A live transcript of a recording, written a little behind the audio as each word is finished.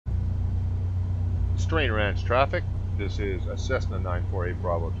Strain Ranch traffic. This is a Cessna 948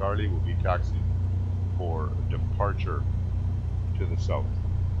 Bravo Charlie. Will be taxiing for departure to the south.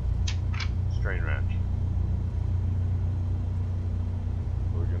 Strain Ranch.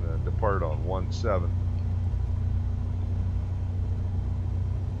 We're going to depart on 17.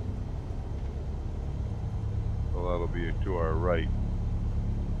 So that'll be to our right.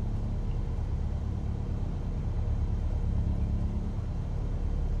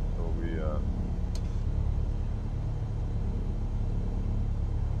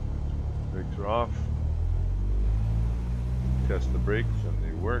 Brakes are off. Test the brakes and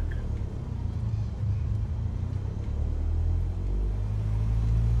they work.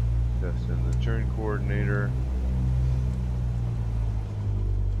 Test in the turn coordinator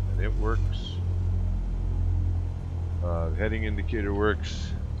and it works. The heading indicator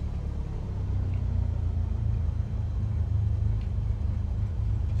works.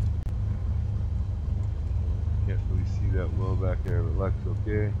 Can't really see that well back there, but looks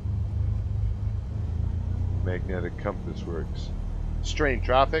okay. Magnetic compass works. Strain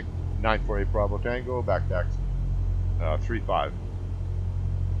traffic, 948 Bravo Tango, back taxi, 35.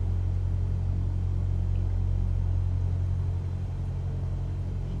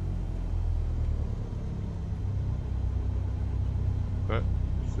 But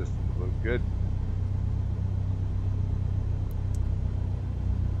systems look good.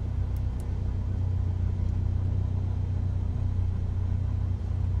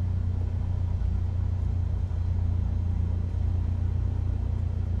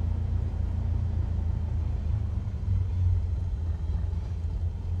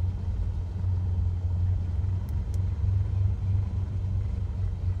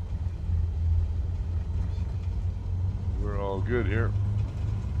 Good here.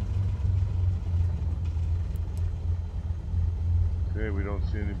 Okay, we don't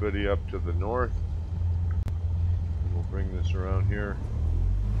see anybody up to the north. We'll bring this around here.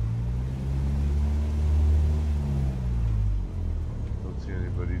 Don't see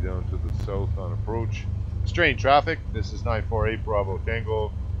anybody down to the south on approach. Strain traffic. This is 948 Bravo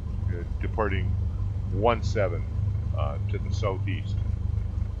Tango, departing 17 to the southeast.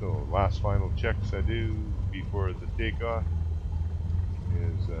 So last final checks I do before the takeoff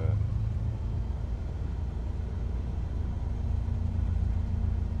is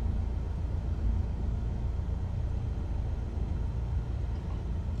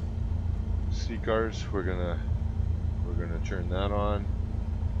C-cars. We're gonna turn that on.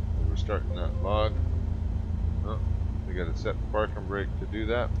 We're starting that log. Oh, we gotta set the parking brake to do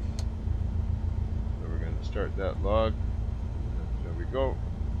that. So we're gonna start that log. There we go.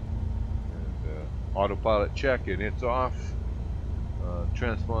 And autopilot check, and it's off.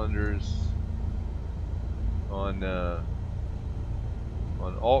 Transponders on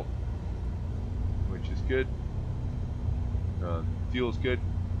alt, which is good. Fuel's good.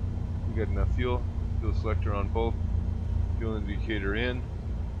 We got enough fuel. Fuel selector on both. Fuel indicator in.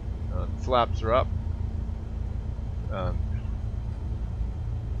 Flaps are up.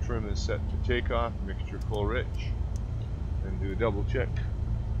 Trim is set to takeoff. Mixture full rich. And do a double check.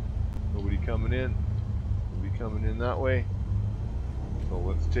 Nobody coming in. Nobody coming in that way. So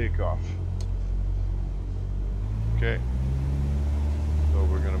let's take off. Okay. So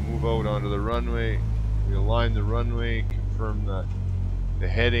we're going to move out onto the runway. We align the runway, confirm the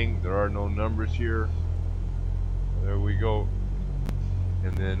heading. There are no numbers here. There we go.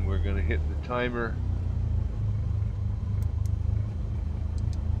 And then we're going to hit the timer.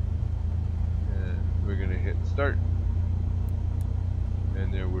 And we're going to hit start.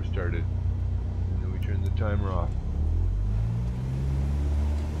 And there we're started. And then we turn the timer off.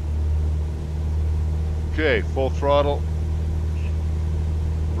 Okay, full throttle,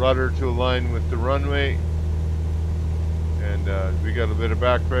 rudder to align with the runway, and we got a bit of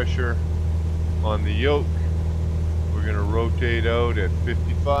back pressure on the yoke. We're going to rotate out at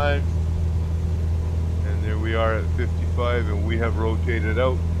 55, and there we are at 55, and we have rotated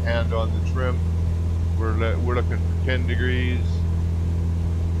out. Hand on the trim. We're looking for 10 degrees,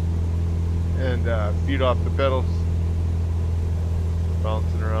 and feet off the pedals,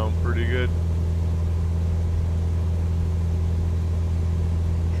 bouncing around pretty good.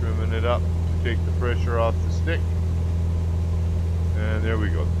 Trimming it up to take the pressure off the stick. And there we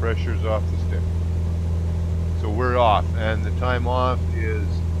go, the pressure's off the stick. So we're off, and the time off is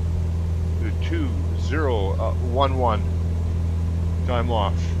the 2011 time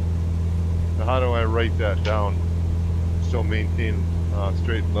off. Now how do I write that down? Still maintain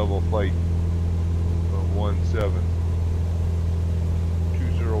straight and level flight of 17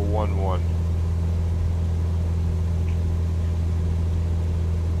 2011.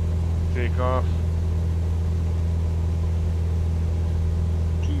 Take off.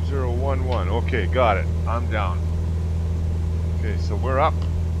 4011. Okay, got it. I'm down. Okay, so we're up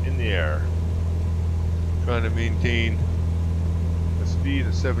in the air. Trying to maintain a speed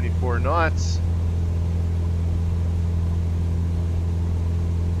of 74 knots.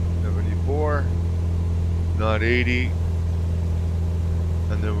 74, not 80.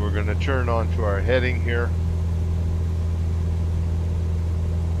 And then we're going to turn on to our heading here.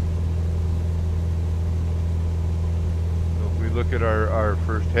 So if we look at our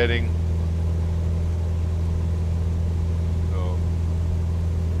first heading, so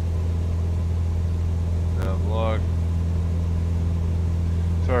nav log.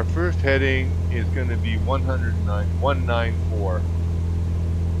 So our first heading is going to be 194.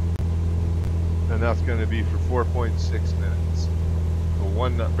 And that's going to be for 4.6 minutes. So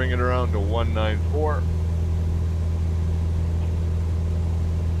bring it around to 194.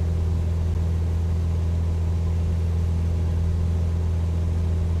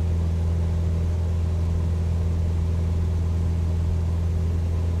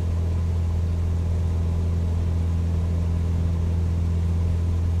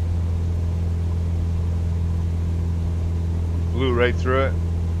 Blew right through it.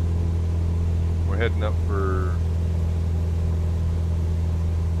 We're heading up for,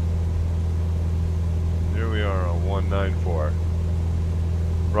 here we are on 194,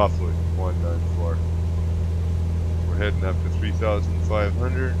 roughly 194. We're heading up to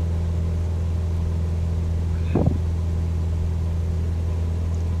 3,500.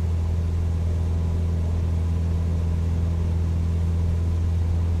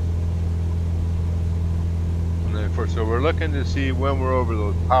 So we're looking to see when we're over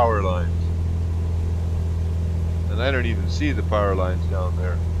those power lines. And I don't even see the power lines down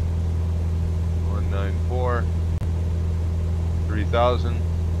there. 194, 3,000.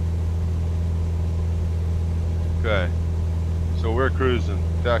 Okay, so we're cruising.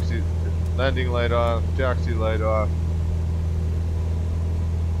 Taxi, landing light off, taxi light off.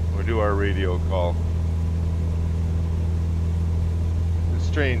 We'll do our radio call. It's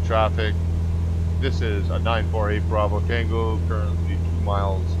train traffic. This is a 948 Bravo Tango, currently 2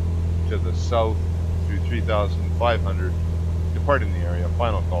 miles to the south through 3,500, departing the area.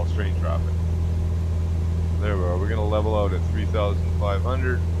 Final call, train traffic. There we are. We're going to level out at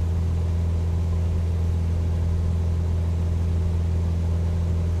 3,500.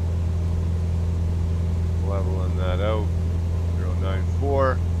 Leveling that out.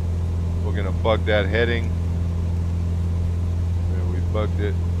 094. We're going to bug that heading. There, we bugged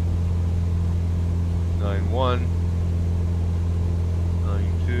it. 91,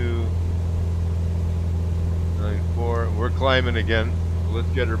 92, 94. We're climbing again. So let's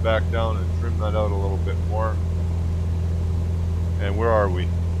get her back down and trim that out a little bit more. And where are we?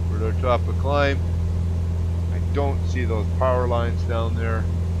 We're at the top of climb. I don't see those power lines down there.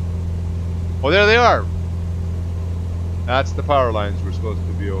 Oh, there they are. That's the power lines we're supposed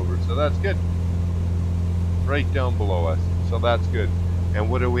to be over. So that's good. Right down below us. So that's good. And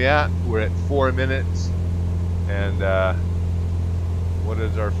what are we at? We're at 4 minutes. And what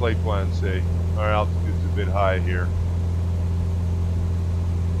does our flight plan say? Our altitude's a bit high here.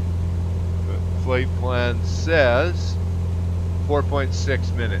 The flight plan says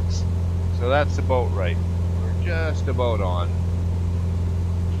 4.6 minutes. So that's about right. We're just about on.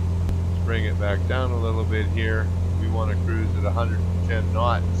 Let's bring it back down a little bit here. We want to cruise at 110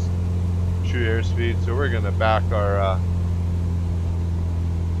 knots. True airspeed. So we're going to back our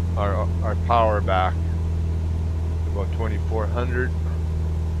power back to about 2,400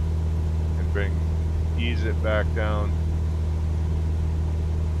 and ease it back down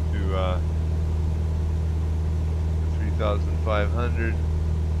to 3,500.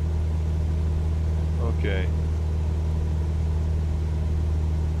 Okay.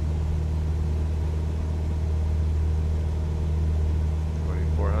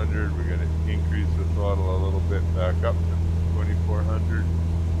 2,400. We're going to increase the throttle a little bit back up to 2,400.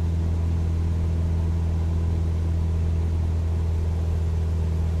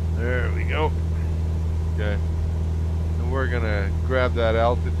 There we go. Okay. And we're going to grab that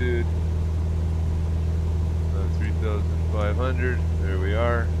altitude. 3,500. There we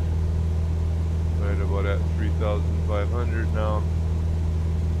are. Right about at 3,500 now.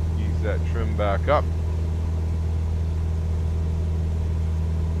 Ease that trim back up.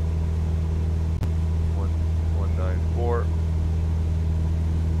 194.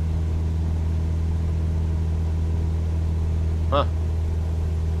 Huh.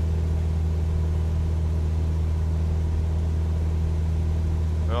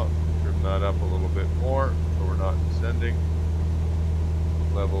 Well, trim that up a little bit more so we're not descending.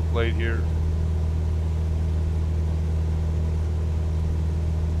 Level plate here.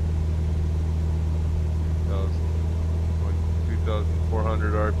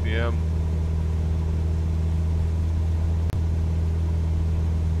 2,400 RPM.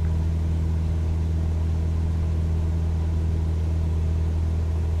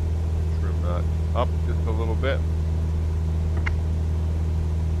 Trim that up just a little bit.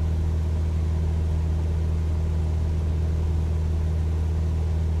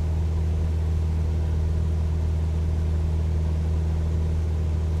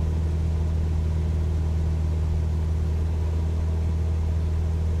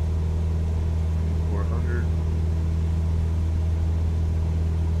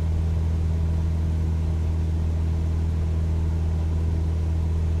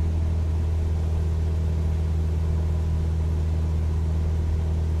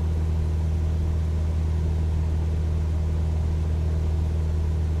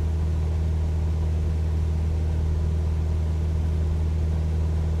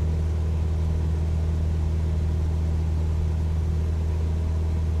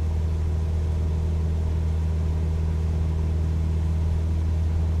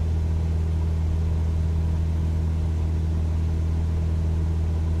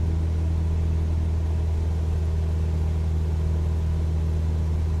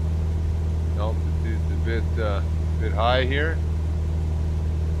 Bit high here,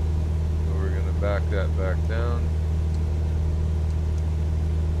 so we're going to back that back down.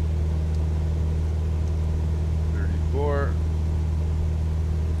 $34,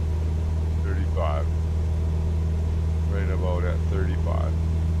 $35, right about at 35.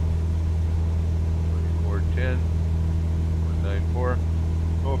 2410, 194.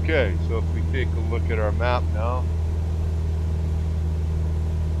 Okay, so if we take a look at our map now.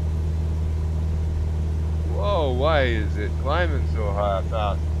 Whoa, why is it climbing so high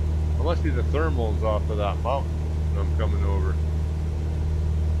fast? It must be the thermals off of that mountain when I'm coming over.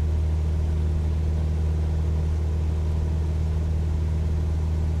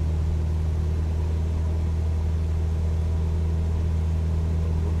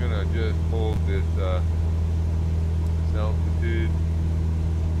 We're gonna just hold this, this altitude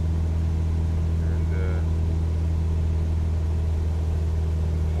and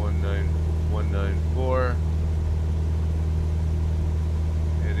 194.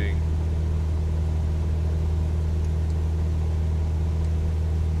 Hitting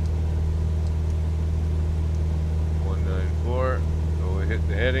 194. So we hit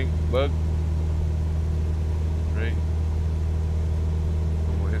the heading bug. Right.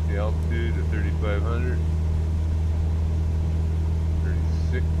 And we'll hit the altitude at 3,500.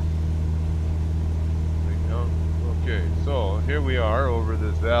 36. Right now. Okay, so here we are over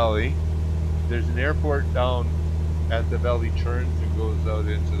this valley. There's an airport down as the valley turns and goes out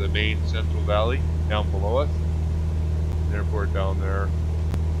into the main central valley down below us. An airport down there,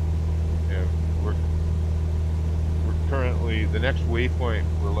 and we're currently, the next waypoint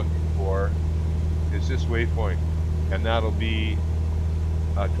we're looking for is this waypoint, and that'll be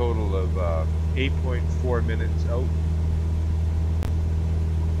a total of 8.4 minutes out.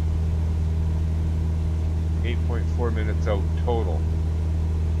 8.4 minutes out total,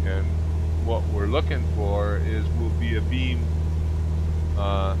 and what we're looking for is will be a beam.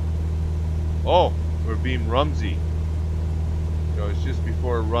 We're beam Rumsey. So it's just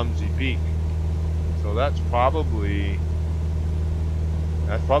before Rumsey Peak. So that's probably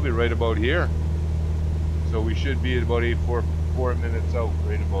right about here. So we should be at about 4 minutes out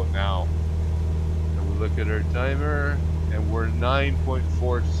right about now. And we look at our timer, and we're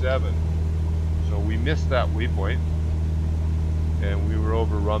 9.47. So we missed that waypoint. And we were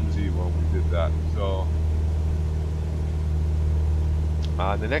over Rumsey when we did that. So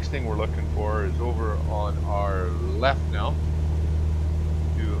the next thing we're looking for is over on our left now,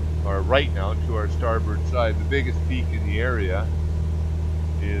 to our right now, to our starboard side. The biggest peak in the area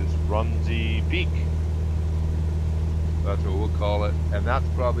is Rumsey Peak. That's what we'll call it, and that's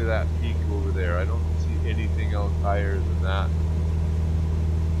probably that peak over there. I don't see anything else higher than that.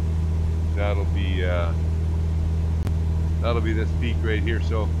 That'll be this peak right here.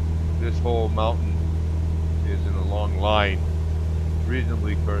 So this whole mountain is in a long line,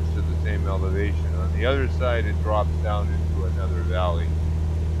 reasonably close to the same elevation. On the other side, it drops down into another valley.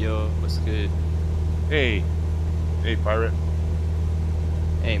 Yo, what's good? Hey Pirate.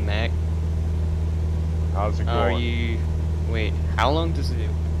 Hey Mac. How's it going? Are you? Wait, how long does it?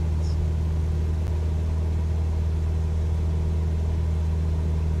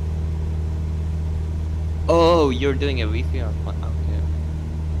 Oh, you're doing a VFR. Okay.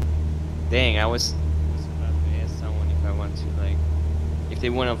 Dang, I was about to ask someone if I want to, like, if they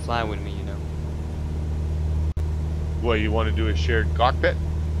want to fly with me, you know. What, you want to do a shared cockpit?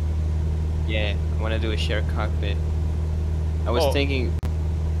 Yeah, I want to do a shared cockpit. I was Oh. thinking.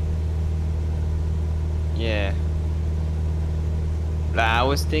 Yeah. Like, I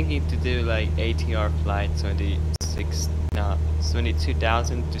was thinking to do like ATR flight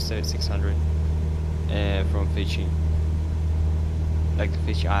 22,000 to 7,600 from Fiji. Like the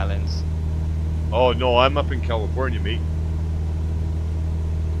Fiji Islands. Oh no, I'm up in California, mate.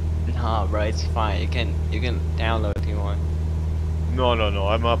 Nah, bro, it's fine. You can download if you want. No,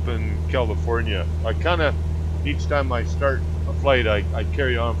 I'm up in California. I kind of, each time I start a flight, I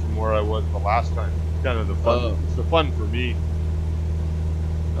carry on from where I was the last time. Kind of the fun. Oh. It's the fun for me.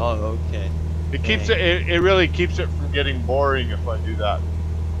 Oh, okay. It keeps Dang. it really keeps it from getting boring if I do that.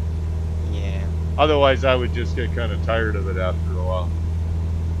 Yeah. Otherwise, I would just get kind of tired of it after a while.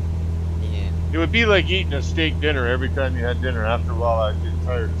 Yeah. It would be like eating a steak dinner. Every time you had dinner, after a while, I'd get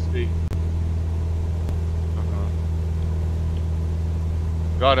tired of steak. Uh-huh.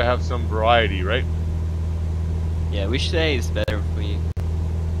 Gotta have some variety, right? Yeah, which day is better for you?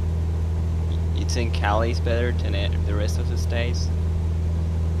 You think Cali is better than the rest of the states?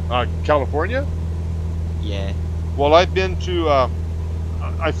 California? Yeah. Well, I've been to,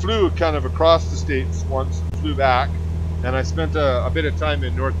 I flew kind of across the states once and flew back, and I spent a bit of time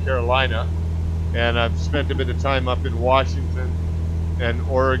in North Carolina, and I've spent a bit of time up in Washington and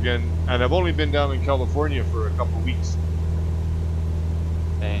Oregon, and I've only been down in California for a couple weeks.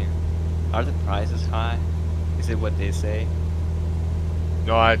 Dang. Are the prices high? Is it what they say?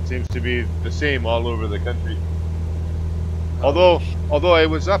 No, it seems to be the same all over the country. Oh, Although I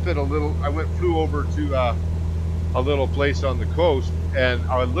was up at flew over to a little place on the coast, and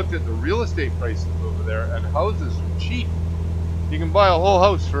I looked at the real estate prices over there, and houses are cheap. You can buy a whole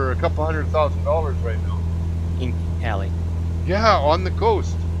house for a couple $100,000 right now. in Cali. Yeah, on the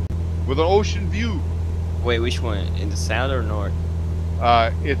coast, with an ocean view. Wait, which one? In the south or north?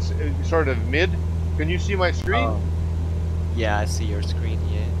 It's sort of mid. Can you see my screen? Oh. Yeah, I see your screen.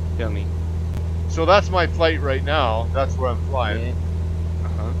 Yeah. Tell me. So that's my flight right now. That's where I'm flying. Yeah.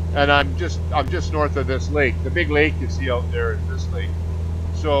 Uh-huh. And I'm just north of this lake. The big lake you see out there is this lake.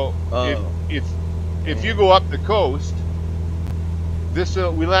 So if you go up the coast,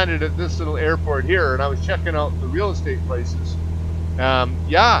 we landed at this little airport here, and I was checking out the real estate prices.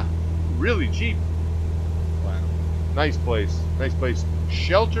 Yeah, really cheap. Wow. Nice place.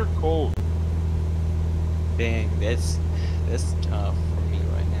 Shelter Cove. Dang, that's tough for me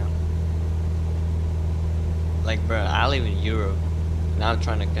right now. Like, bro, I live in Europe. Now I'm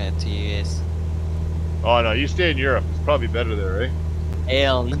trying to get to US. Oh no, you stay in Europe. It's probably better there, eh?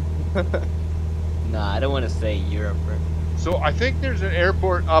 Hell no. Nah, I don't want to stay in Europe, bro. So I think there's an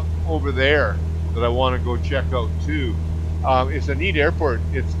airport up over there that I want to go check out too. It's a neat airport.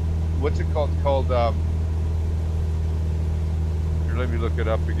 It's, what's it called? It's called, here, let me look it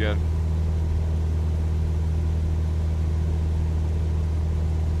up again.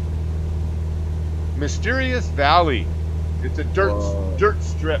 Mysterious Valley. It's a dirt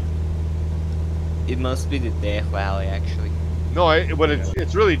strip. It must be the Death Valley, actually. No, but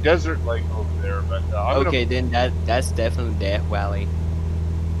it's really desert-like over there. But Okay, then that's definitely Death Valley.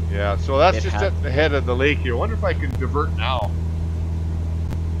 yeah. So that's just at the head of the lake here. I wonder if I can divert now.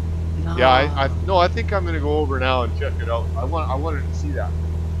 No. Yeah, I think I'm gonna go over now and check it out. I wanted to see that.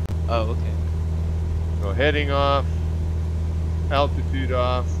 Oh, okay. So heading off, altitude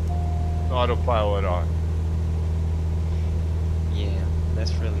off, autopilot on. Yeah,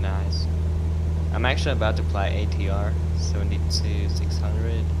 that's really nice. I'm actually about to fly ATR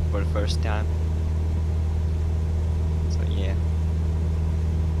 72-600 for the first time. So yeah.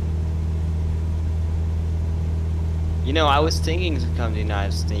 You know, I was thinking to come to the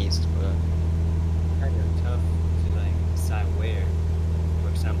United States, but kind of tough to like decide where. For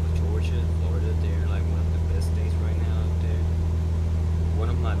example, Georgia, Florida, they're like one of the best states right now out there. One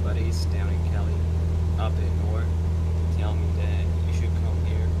of my buddies down in Cali, up in north, tell me that you should come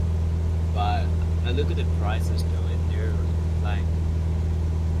here. But I look at the prices though, and they're like,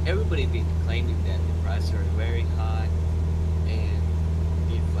 everybody be claiming that the prices are very high, and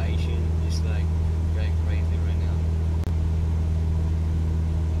the inflation is like very crazy right now.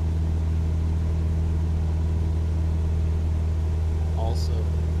 Also,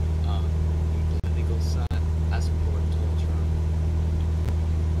 in political side, I support Donald Trump.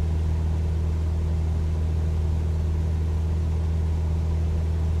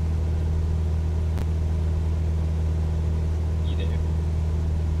 You there?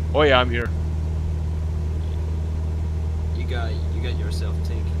 Oh yeah, I'm here. You got yourself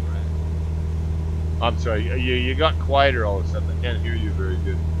thinking, right? I'm sorry. You got quieter all of a sudden. I can't hear you very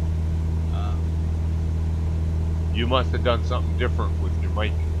good. You must have done something different with your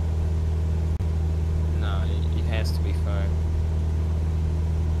mic. No, it has to be fine.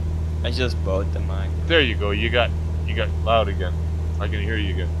 I just bought the mic. There you go. You got loud again. I can hear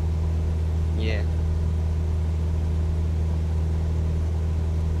you again. Yeah.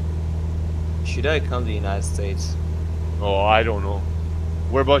 Should I come to the United States? Oh, I don't know.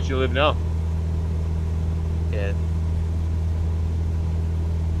 Whereabouts you live now? Yeah.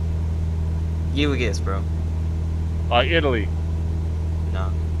 Give a guess, bro. Italy.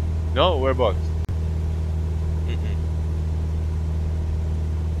 No. No, whereabouts?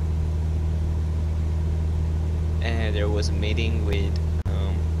 And there was a meeting with,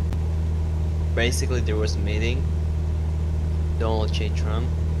 basically there was a meeting, Donald J. Trump,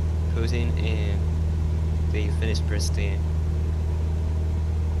 Putin, and the Finnish president.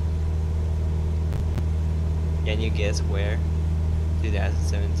 Can you guess where?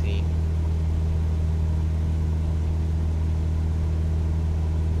 2017.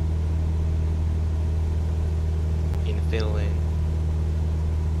 In Finland.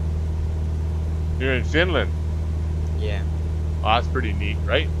 You're in Finland. Yeah. Oh, that's pretty neat,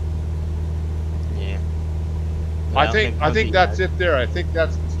 right? Yeah. I think that's it there. I think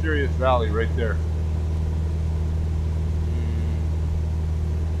that's Mysterious Valley right there.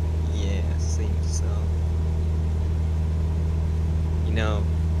 Yeah, seems so. You know,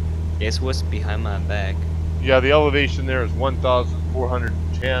 guess what's behind my back? Yeah, the elevation there is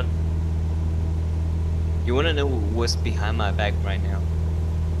 1,410. You wanna know what's behind my back right now?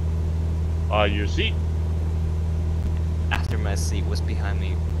 Your seat? After my seat, what's behind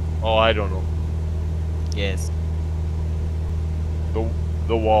me? Oh, I don't know. Yes.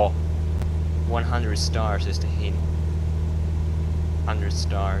 The wall. 100 stars is the hint. 100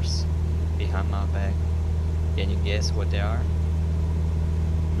 stars behind my back. Can you guess what they are?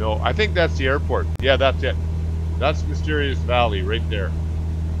 No, I think that's the airport. Yeah, that's it. That's Mysterious Valley right there.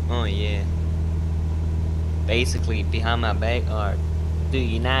 Oh yeah. Basically, behind my back are the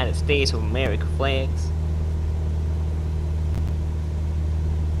United States of America flags.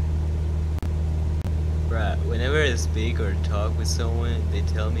 Right, whenever I speak or talk with someone, they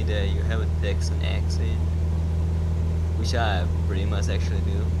tell me that you have a Texan accent, which I pretty much actually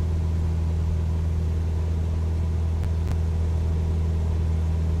do.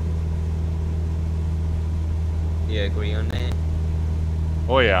 Do you agree on that?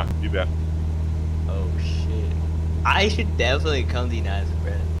 Oh yeah, you bet. Oh shit. I should definitely come to the United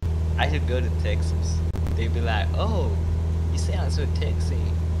States. I should go to Texas. They'd be like, oh, you sound so Texan.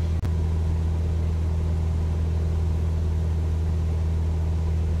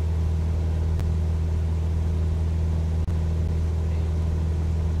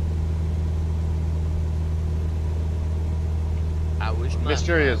 I wish my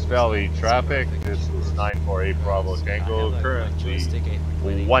Mysterious Valley traffic. This is 948 Bravo Tango. Currently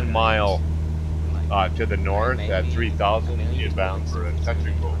 1 mile to the north at 3,000. Inbound for a touch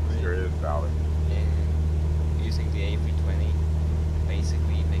and go Mysterious Valley. And using the A320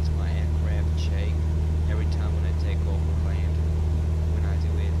 basically makes my aircraft shake every time when I take off or land. When I do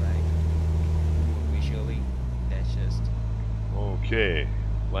it like visually, that's just Okay,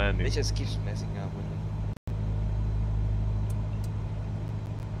 landing. it just keeps messing up with me.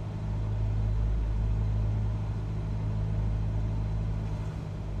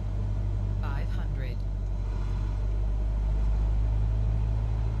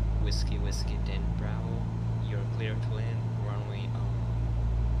 Whiskey 10 Bravo, you're clear to land, runway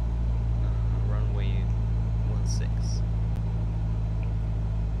 16.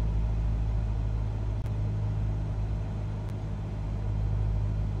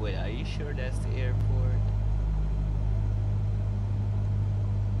 Wait, are you sure that's the airport?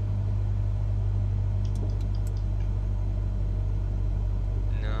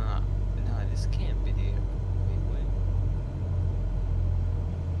 Nah, this can't be the airport. Wait.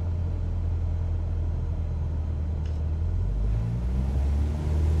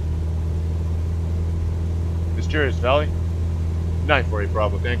 Mysterious Valley. 948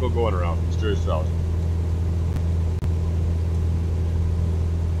 Bravo Tango going around Mysterious Valley.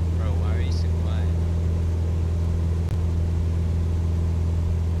 Bro, why are you so quiet?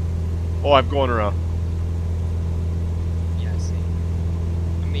 Oh, I'm going around. Yeah, I see.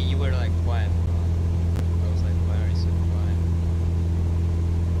 I mean, you were like quiet. I was like, why are you so quiet?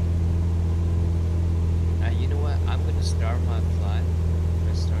 You know what? I'm gonna start my flight. I'm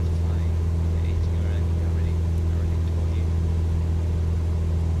gonna start flying. The 18 I already told you.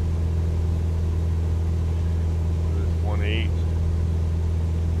 There's 18.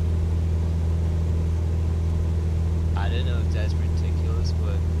 I don't know if that's ridiculous,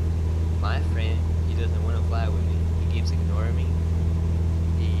 but my friend, he doesn't want to fly with me. He keeps ignoring me.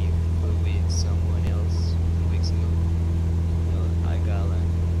 He flew with someone else 2 weeks ago. You know, I got like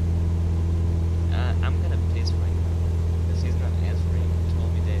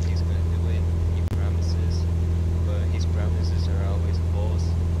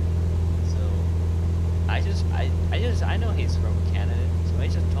I know he's from Canada, so I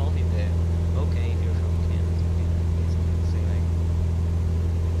just told him that, okay, if you're from Canada,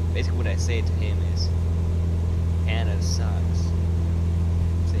 basically what I say to him is, Canada sucks.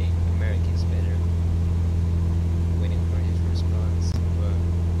 Say America's better. Waiting for his response, but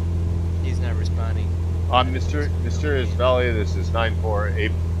he's not responding. Mysterious Valley, this is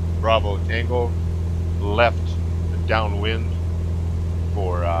 948 Bravo Tango, left downwind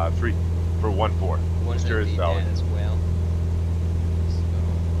for 14. Mysterious Valley. As well. So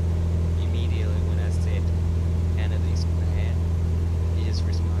immediately when I said Canada is bad, he just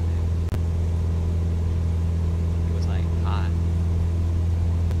responded. He was like, hi.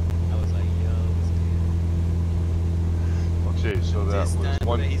 I was like, yo, what's good? Okay, so that This was time,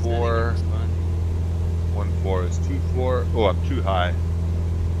 14. 14 is 24. Oh, I'm too high.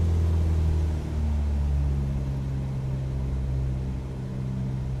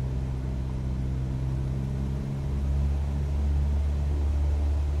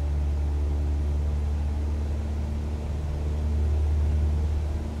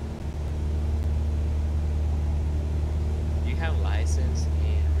 Do you have license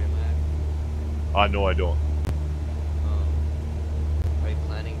in remote? No, I don't. Are you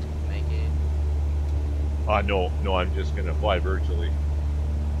planning to make it? No, I'm just gonna fly virtually.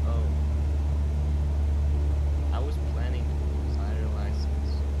 Oh. I was planning to sign a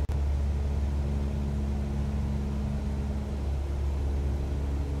license.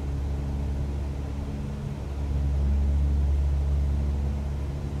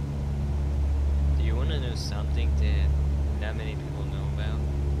 Do you want to know something that not many people know about?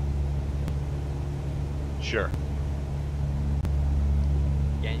 Sure.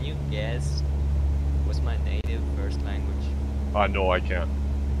 Can you guess what's my native first language? No, I can't.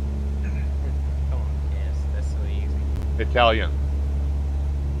 Come on, guess. That's so easy. Italian.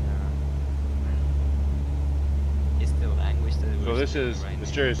 It's the language that we're So this speaking is right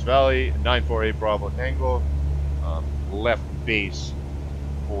Mysterious Valley, 948 Bravo Tango, left base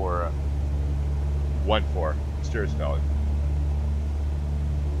for 14, Mysterious Valley.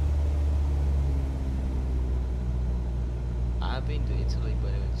 now. I've been to Italy,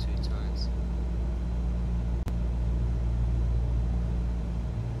 but it was 2 times.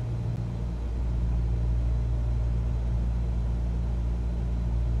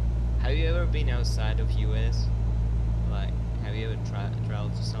 Have you ever been outside of US? Like, have you ever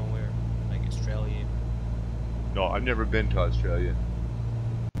traveled to somewhere like Australia? No, I've never been to Australia.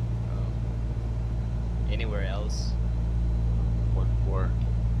 Anywhere else? 14.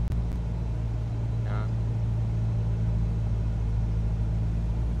 No.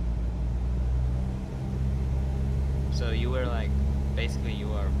 So you were like, basically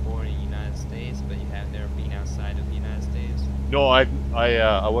you are born in the United States, but you have never been outside of the United States? No, I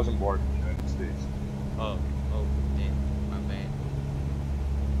wasn't born in the United States. Oh, damn, my bad.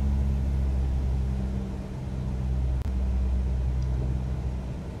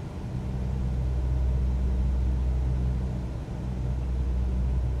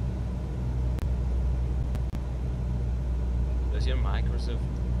 Does your Microsoft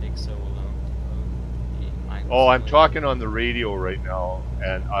take so long to load? Oh, I'm talking on the radio right now,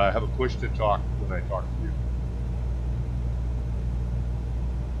 and I have a push to talk when I talk to you.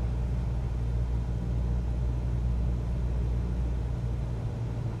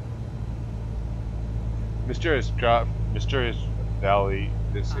 Mysterious Valley,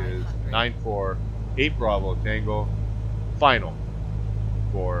 this is 948 Bravo Tango, final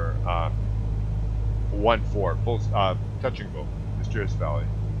for 14, full touch and go, Mysterious Valley.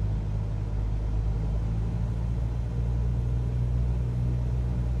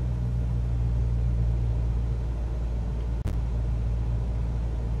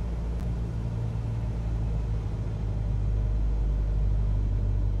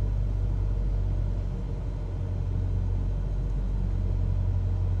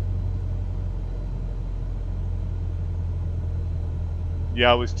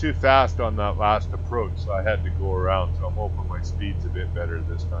 Yeah, it was too fast on that last approach, so I had to go around, so I'm hoping my speed's a bit better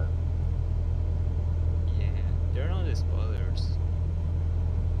this time. Yeah, they're not the spoilers.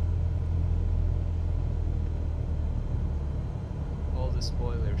 All the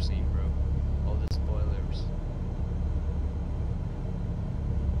spoilers in, bro. All the spoilers.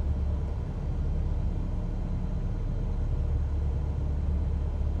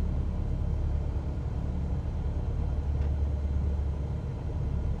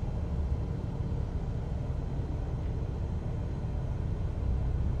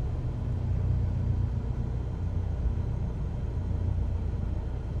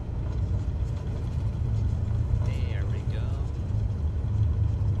 There we go.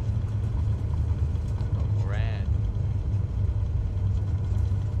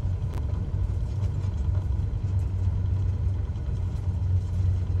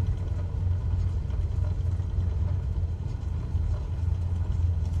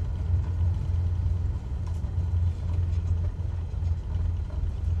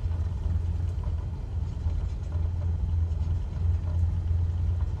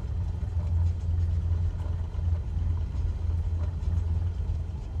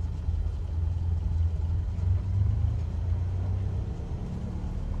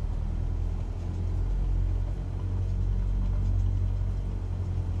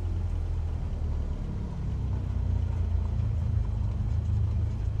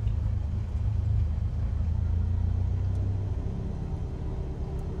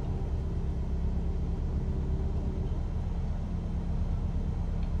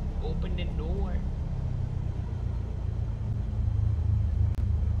 Open the door.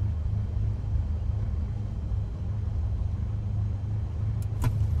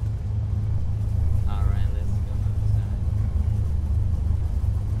 Alright, let's go outside.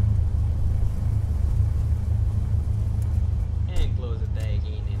 And close the tag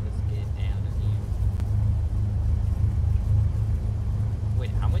in and let's get down in here.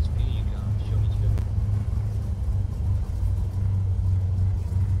 Wait, how much fuel you got? Show me.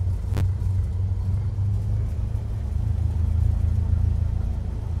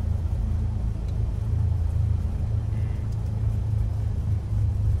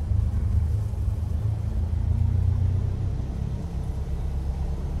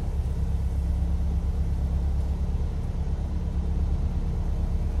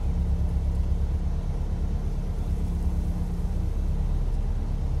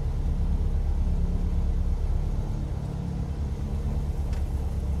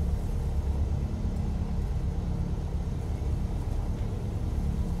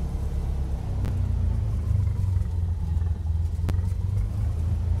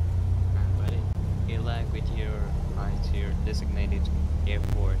 With your right to your designated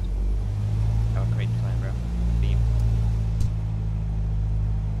airport. Have a great time, bro. Beam.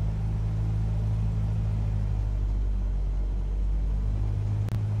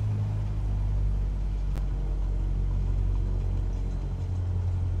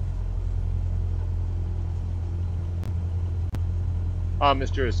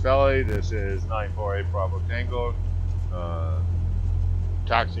 Mysterious Valley, this is 948 Bravo Tango,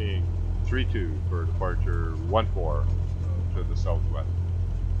 taxiing 32 for departure 14 to the southwest.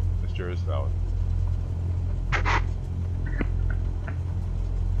 Mysterious Valley.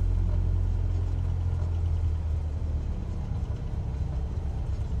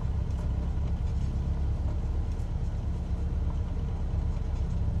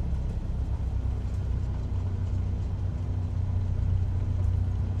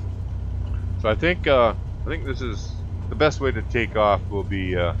 So I think this is the best way to take off will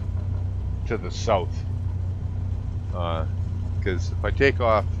be to the south, because if I take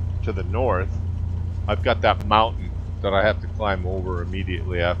off to the north, I've got that mountain that I have to climb over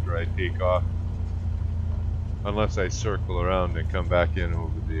immediately after I take off, unless I circle around and come back in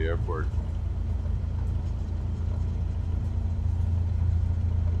over the airport.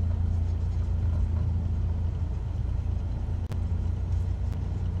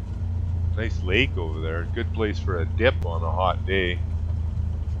 Nice lake over there, good place for a dip on a hot day.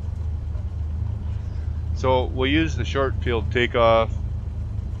 So we'll use the short field takeoff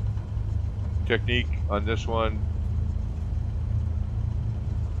technique on this one.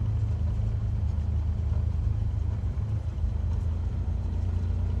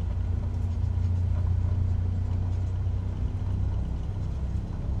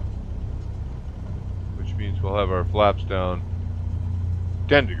 Which means we'll have our flaps down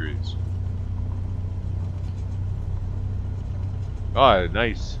 10 degrees. Ah,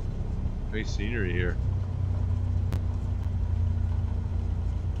 nice scenery here.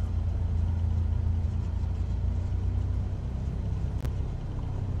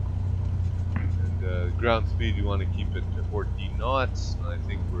 Ground speed, you want to keep it to 14 knots. I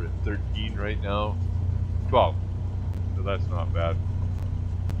think we're at 13 right now. 12. So that's not bad.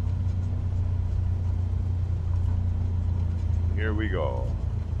 Here we go.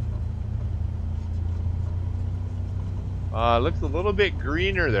 Looks a little bit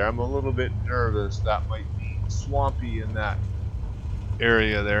greener there. I'm a little bit nervous. That might be swampy in that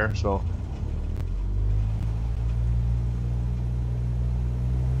area there, so.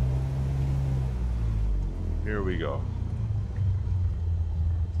 Here we go.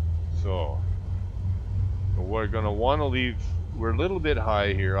 So we're gonna want to leave, we're a little bit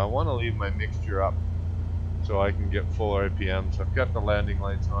high here. I want to leave my mixture up so I can get full RPM. So I've got the landing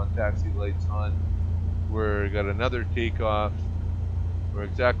lights on, taxi lights on. We're got another takeoff. We're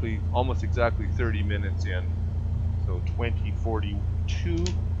almost exactly 30 minutes in. So 2042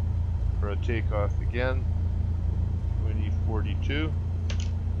 for a takeoff again. 2042.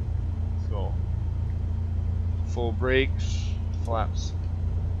 So full brakes, flaps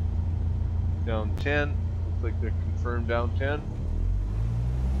down 10. Looks like they're confirmed down 10.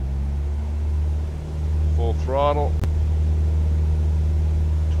 Full throttle,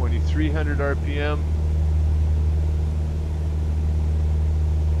 2300 RPM.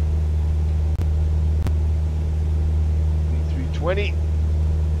 2320.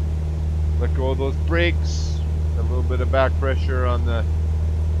 Let go of those brakes. A little bit of back pressure on the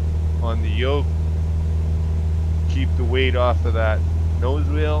yoke. Keep the weight off of that nose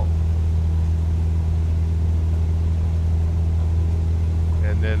wheel.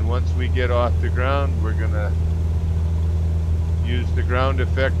 And And then once we get off the ground, we're gonna use the ground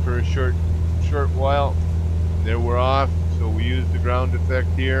effect for a short while. There we're off, so we use the ground effect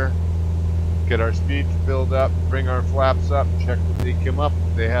here, get our speeds filled up, bring our flaps up, check that they come up.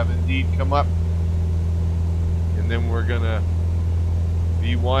 They have indeed come up. And then we're gonna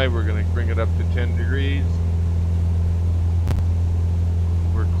VY, we're gonna bring it up to 10 degrees.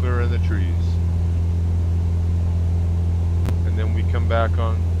 We're clearing the trees. And then we come back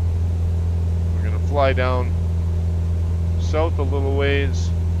on. We're gonna fly down south a little ways.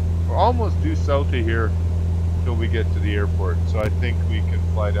 We're almost due south of here till we get to the airport. So I think we can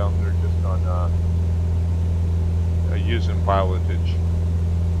fly down there just on using pilotage.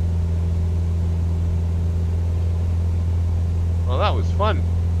 Well, that was fun.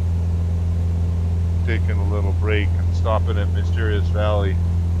 Taking a little break and stopping at Mysterious Valley.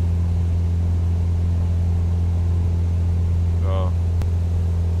 So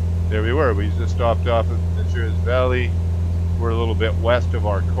there we were. We just stopped off at Mysterious Valley. We're a little bit west of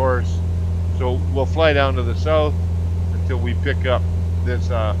our course. So we'll fly down to the south until we pick up this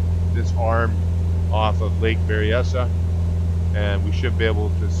this arm off of Lake Berryessa, and we should be able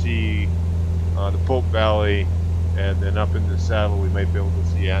to see the Pope Valley, and then up in the saddle we might be able to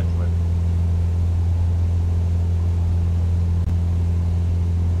see Angwin.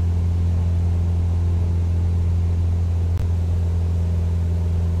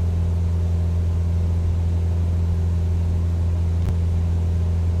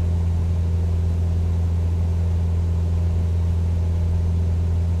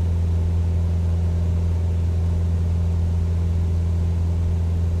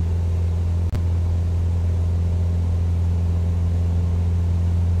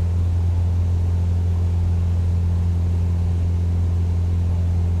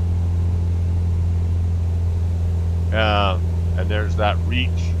 And there's that reach,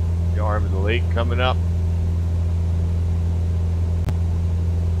 the arm of the lake coming up.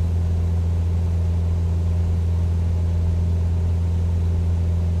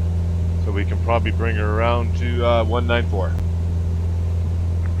 So we can probably bring her around to 194.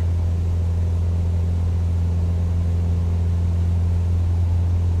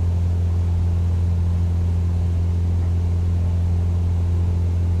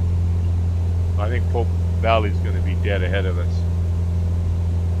 I think Pope Valley's going to be dead ahead of us.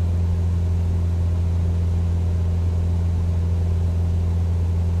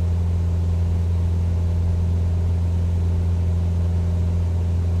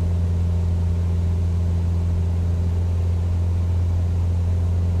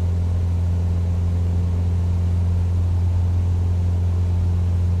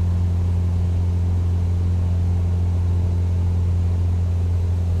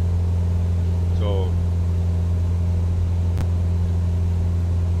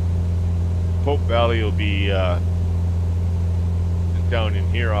 Valley will be down in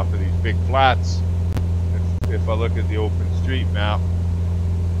here off of these big flats. If I look at the open street map,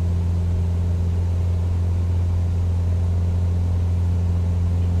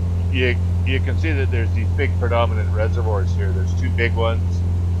 you can see that there's these big predominant reservoirs here. There's two big ones.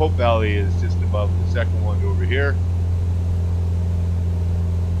 Pope Valley is just above the second one over here,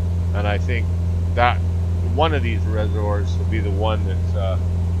 and I think that one of these reservoirs will be the one that's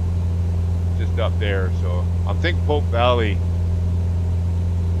just up there. So I think Pope Valley,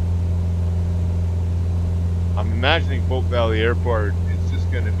 I'm imagining Pope Valley Airport is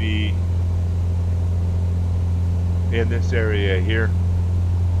just going to be in this area here.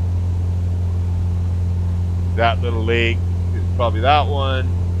 That little lake is probably that one.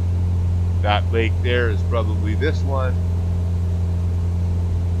 That lake there is probably this one.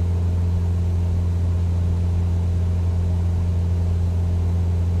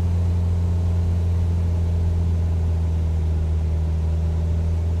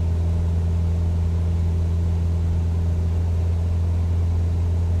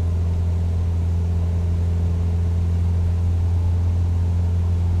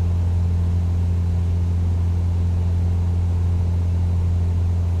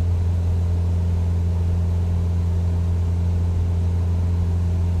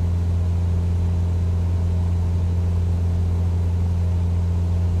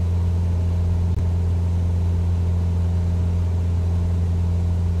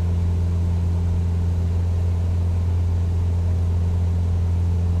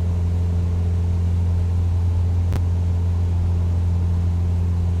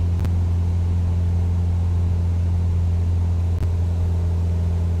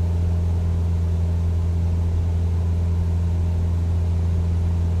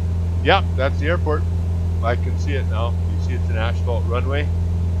 Yep, that's the airport. I can see it now. You see it's an asphalt runway.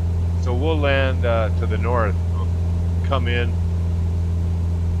 So we'll land to the north. We'll come in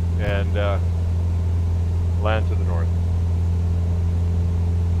and land to the north.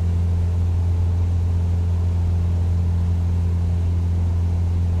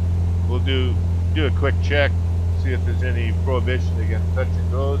 We'll do a quick check, see if there's any prohibition against touch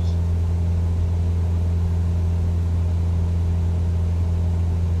and goes.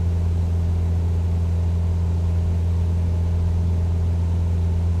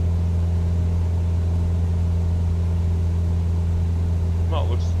 Well,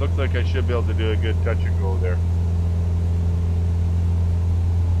 looks like I should be able to do a good touch and go there.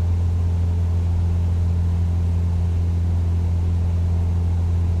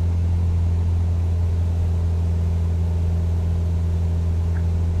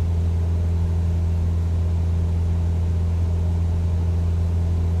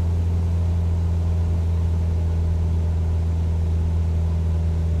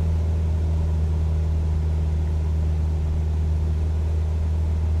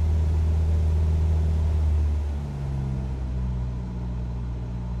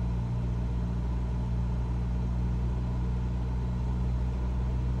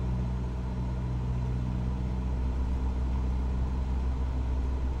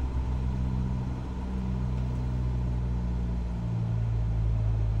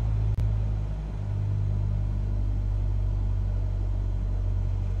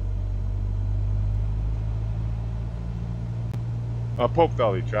 Pope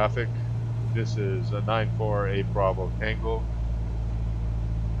Valley traffic. This is a 9-4 Bravo Tango.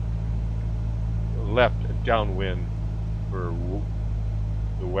 Left downwind for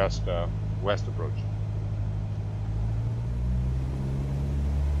the west approach.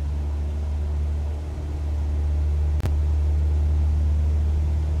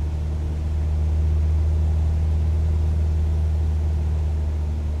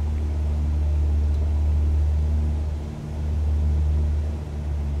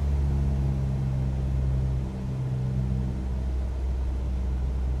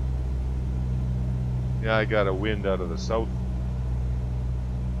 Yeah, I got a wind out of the south.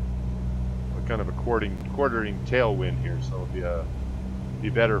 A kind of a quartering tailwind here, so it'll be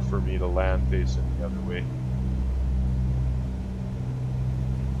better for me to land facing the other way.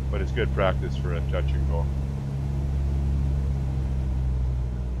 But it's good practice for a touch and go.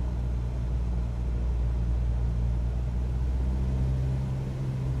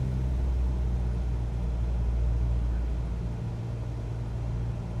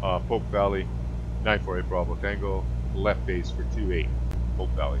 Pope Valley. 948 Bravo Tango, left base for 28, Pope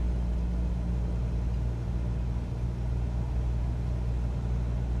Valley.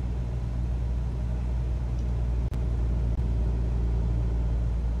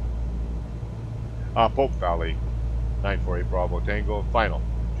 Pope Valley, 948 Bravo Tango, final,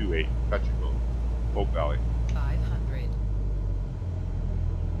 28, touch and go, Pope Valley. 500.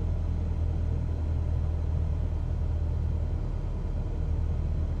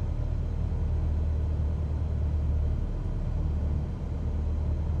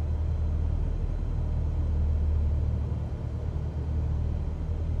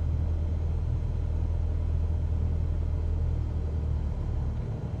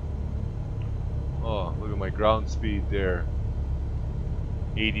 Oh, look at my ground speed there.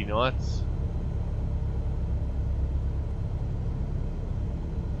 80 knots.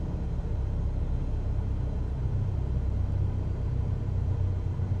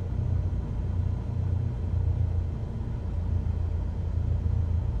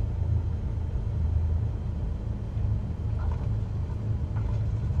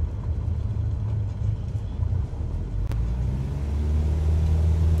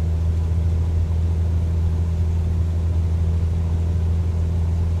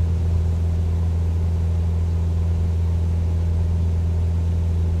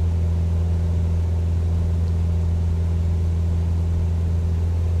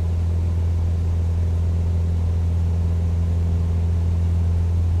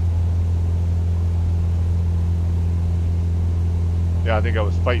 Yeah, I think I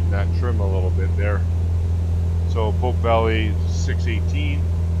was fighting that trim a little bit there. So Pope Valley 618.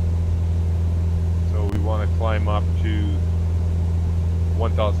 So we want to climb up to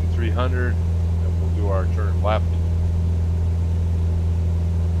 1,300 and we'll do our turn left.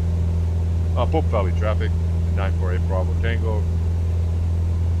 Pope Valley traffic, 948 Bravo Tango.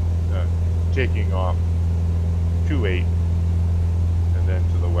 Taking off 28 and then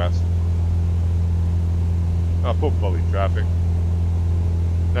to the west. Pope Valley traffic.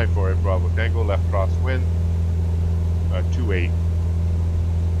 948 Bravo Tango, left crosswind, 28,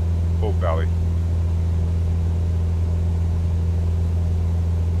 Pope Valley.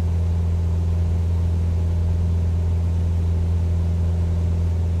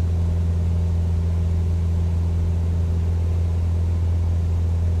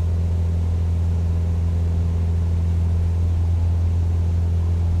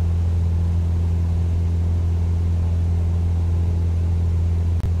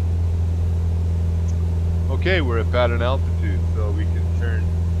 Okay, we're at pattern altitude, so we can turn.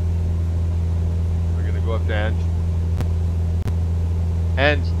 We're going to go up to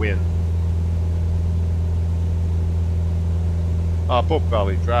Angwin. Pope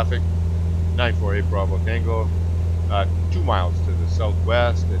Valley traffic, 948 Bravo Tango, 2 miles to the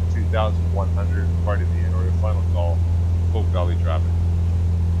southwest at 2,100, part of the area, final call, Pope Valley traffic.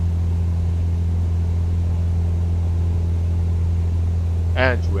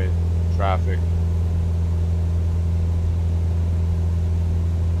 Angwin traffic,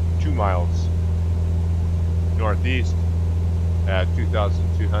 2 miles northeast at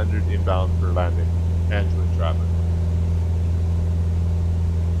 2,200, inbound for landing, Angwin traffic.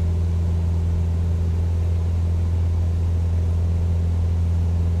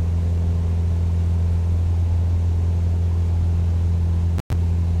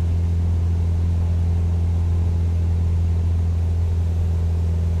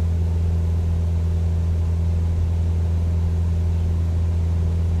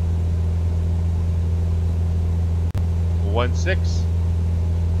 One 6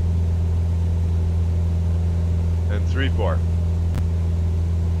 and 3-4.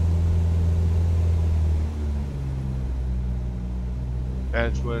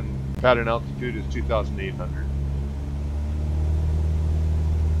 Angwin pattern altitude is 2,800.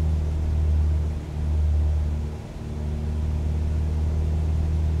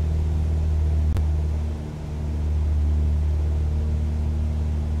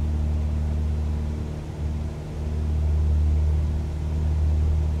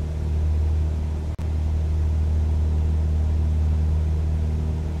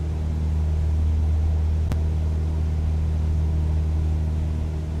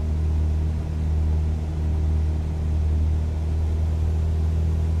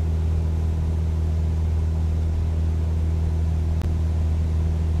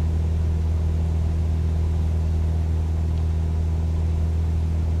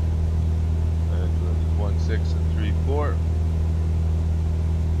 Angwin 16 and 3-4.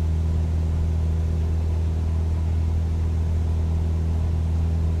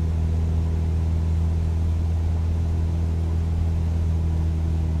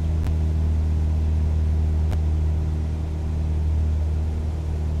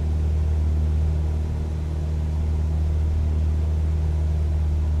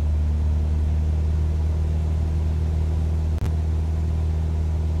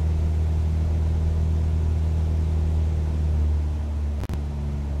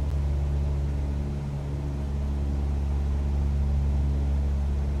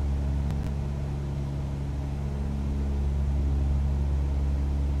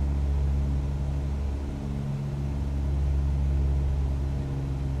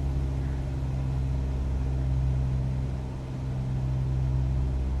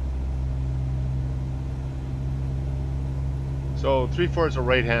 So 3-4 is a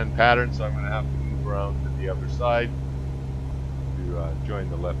right-hand pattern, so I'm going to have to move around to the other side to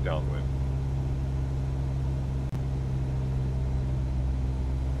join the left downwind.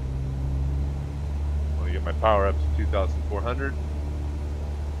 I want to get my power up to 2,400.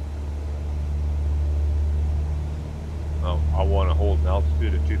 I want to hold an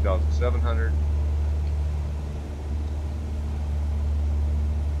altitude at 2,700.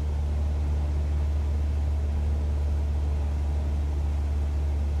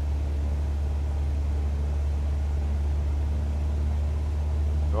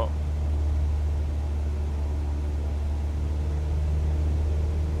 Oh.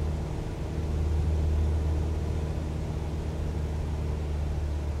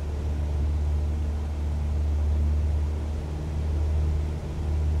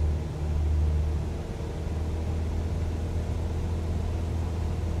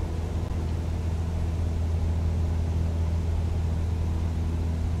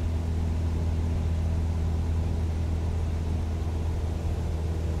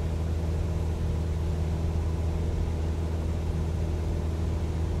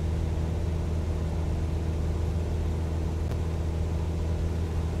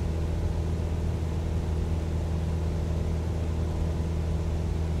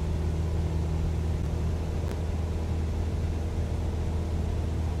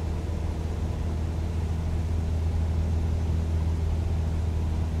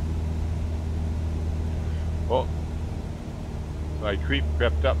 Oh, my creep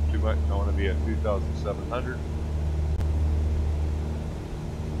crept up too much. I want to be at 2,700.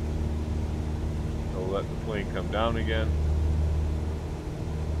 I'll let the plane come down again.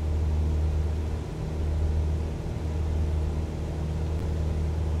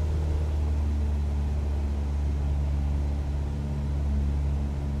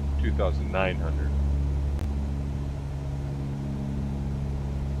 $2,900.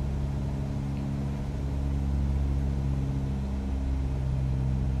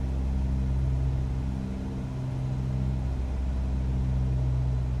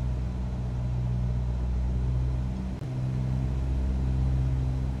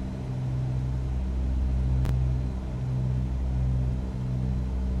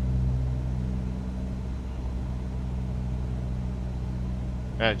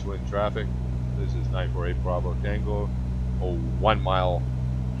 Angwin traffic. This is 948 Bravo Tango. 1 mile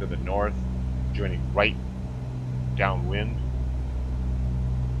to the north, joining right downwind.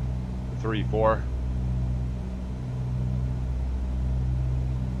 3-4.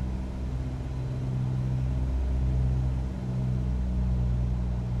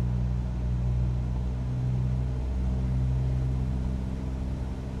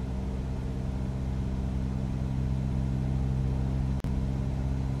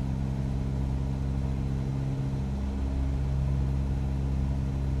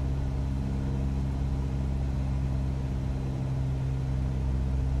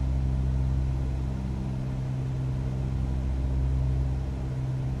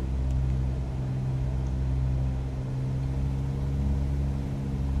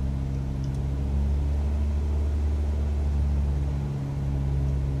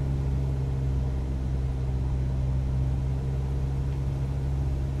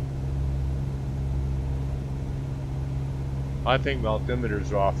 I think my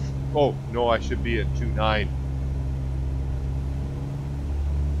altimeter's off. Oh, no, I should be at 2.9.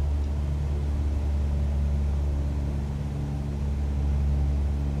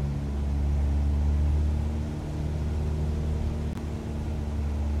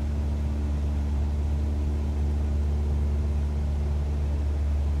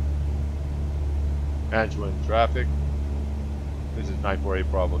 Angwin traffic. This is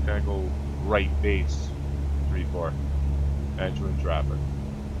 948 Bravo Tango, right base, 3-4. Angwin traffic.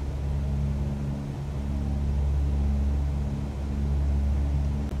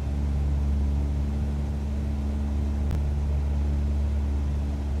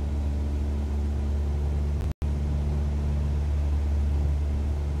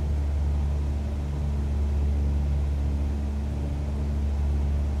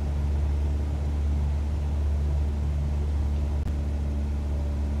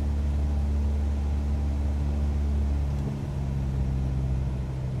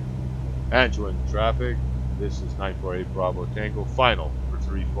 Angwin traffic. This is 948 Bravo Tango, final for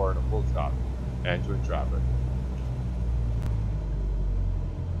 3-4 and a full stop. Angwin traffic.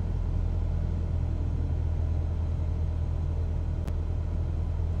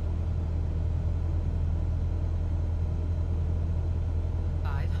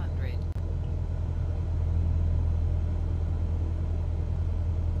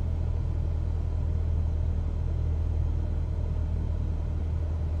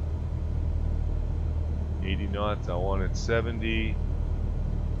 Knots. I wanted 70.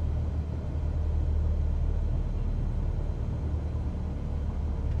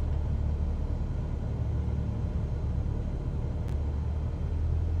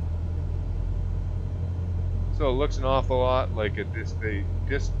 So it looks an awful lot like it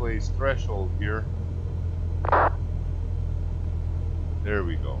displays threshold here. There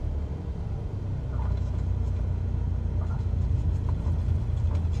we go.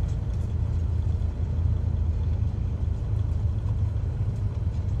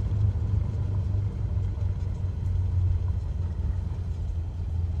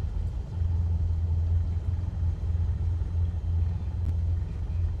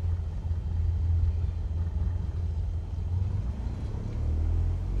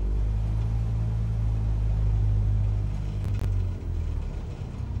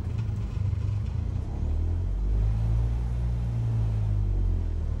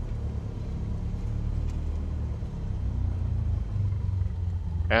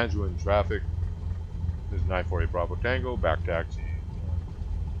 Angwin traffic. This is 948 Bravo Tango, back taxi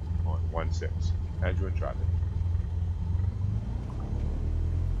on 16. Angwin traffic.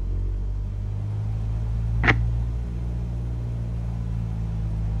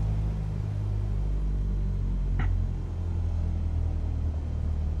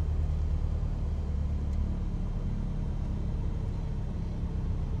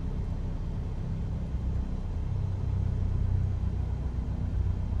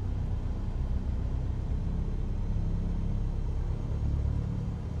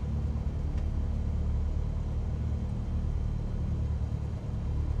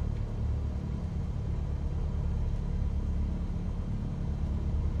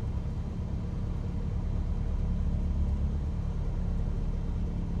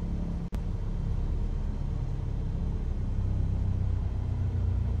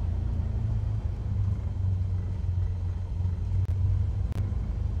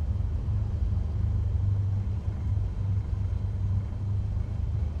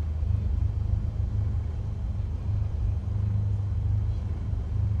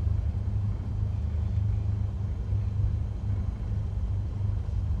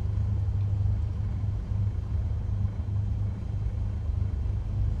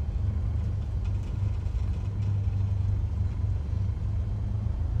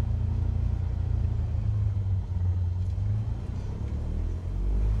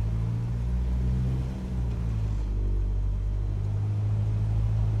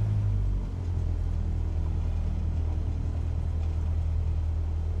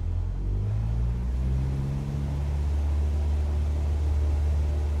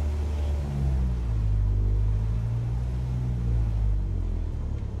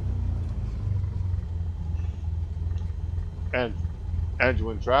 And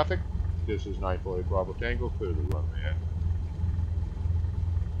Angwin traffic, this is 948 Bravo Tango, clear the runway.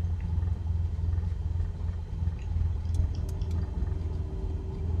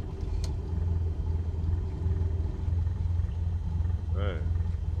 Alright,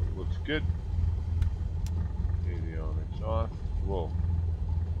 looks good. Avionics off. Whoa.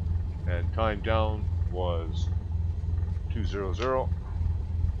 And time down was 200.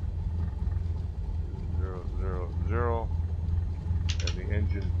 2000. And the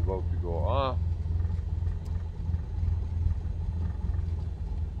engine's about to go off.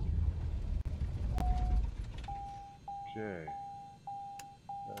 Okay.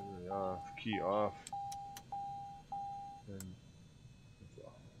 Battery off, key off. And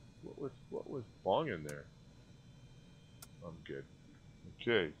what was bonging there? I'm good.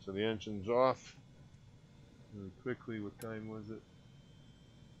 Okay, so the engine's off. Really quickly, what time was it?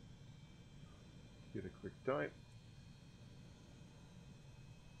 Get a quick time.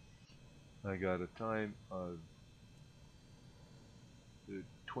 I got a time of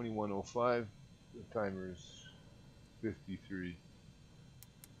 21:05. The timer's 53.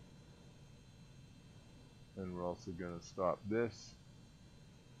 And we're also going to stop this.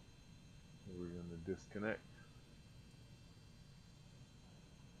 We're going to disconnect.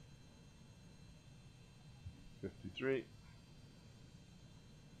 53.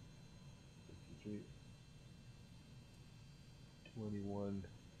 53.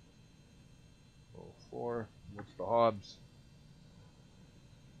 21:04. What's the Hobbs?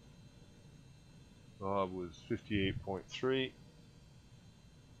 The Hobbs was 58.3.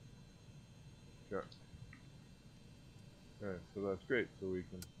 Okay. Okay, so that's great. So we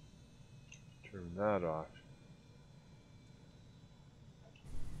can turn that off.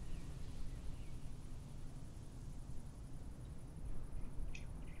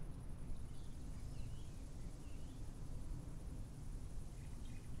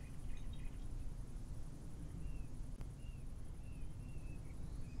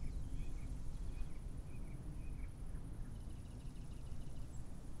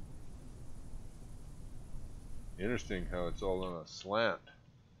 Interesting how it's all on a slant.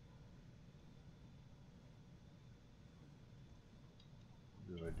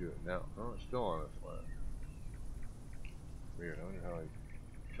 Do I do it now? No, it's still on a slant. Weird. I wonder how I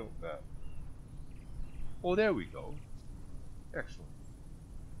tilt that. Oh, there we go. Excellent.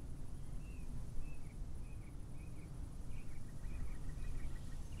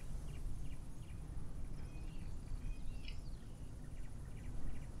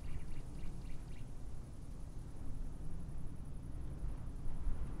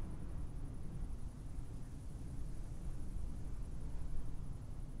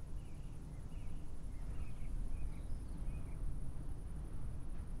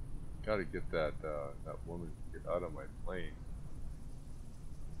 Gotta get that woman to get out of my plane.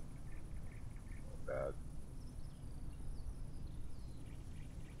 Not bad.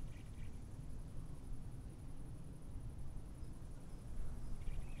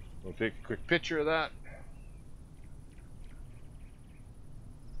 We'll take a quick picture of that.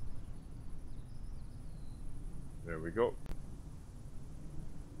 There we go.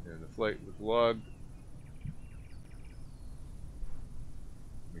 And the flight was logged.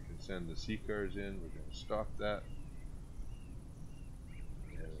 We can send the C cars in. We're going to stop that.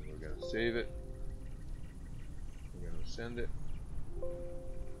 And we're going to save it. We're going to send it.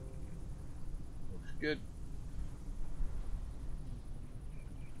 Looks good.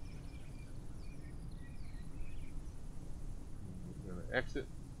 We're going to exit.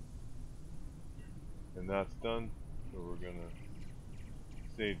 And that's done. So we're going to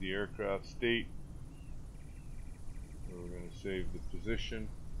save the aircraft state. So we're going to save the position.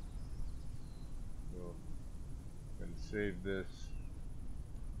 So I'm going to save this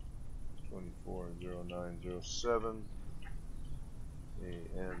 240907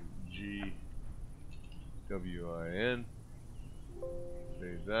 AMGWIN.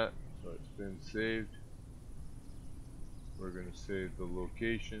 Save that. So it's been saved. We're going to save the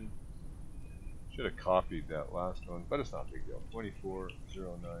location. Should have copied that last one, but it's not a big deal.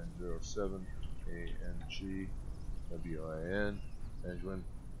 240907 AMGWIN. Angwin.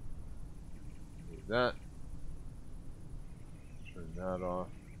 Save that. Turn that off.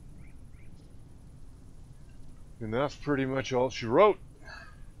 And that's pretty much all she wrote.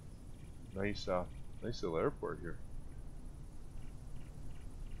 Nice little airport here.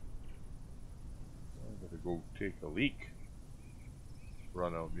 I gotta go take a leak.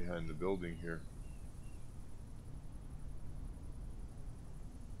 Run out behind the building here.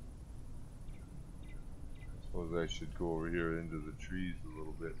 I suppose I should go over here into the trees a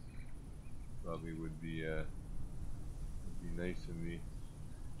little bit. Probably would be be nice in me,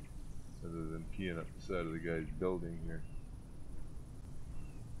 other than peeing up the side of the guy's building here.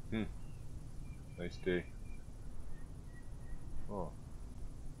 Nice day. Oh,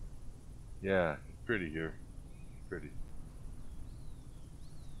 yeah, pretty here. Pretty.